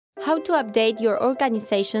How to update your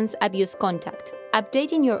organization's abuse contact.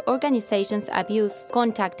 Updating your organization's abuse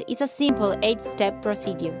contact is a simple 8-step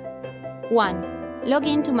procedure. 1. Log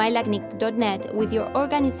in to mylacnic.net with your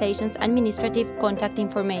organization's administrative contact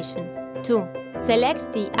information. 2.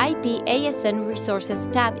 Select the IP-ASN Resources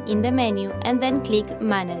tab in the menu and then click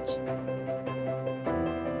Manage.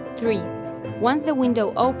 3. Once the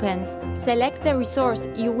window opens, select the resource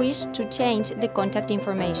you wish to change the contact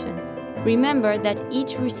information. Remember that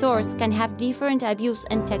each resource can have different abuse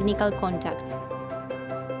and technical contacts.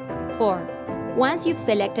 4. Once you've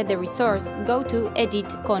selected the resource, go to Edit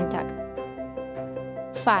Contact.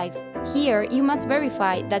 5. Here, you must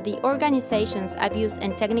verify that the organization's abuse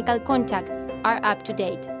and technical contacts are up to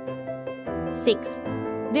date. 6.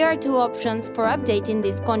 There are two options for updating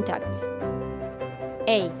these contacts.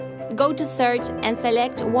 A. Go to Search and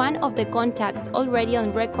select one of the contacts already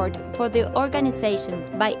on record for the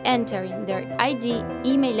organization by entering their ID,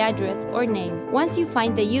 email address, or name. Once you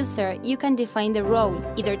find the user, you can define the role,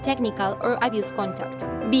 either technical or abuse contact.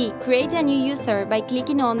 B. Create a new user by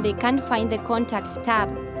clicking on the Can't Find the Contact tab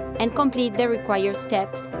and complete the required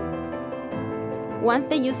steps. Once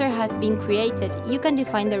the user has been created, you can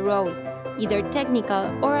define the role, either technical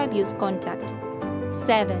or abuse contact.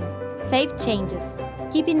 7. Save changes.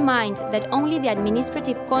 Keep in mind that only the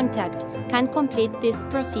administrative contact can complete this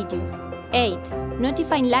procedure. 8.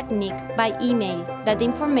 Notify LACNIC by email that the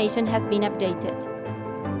information has been updated.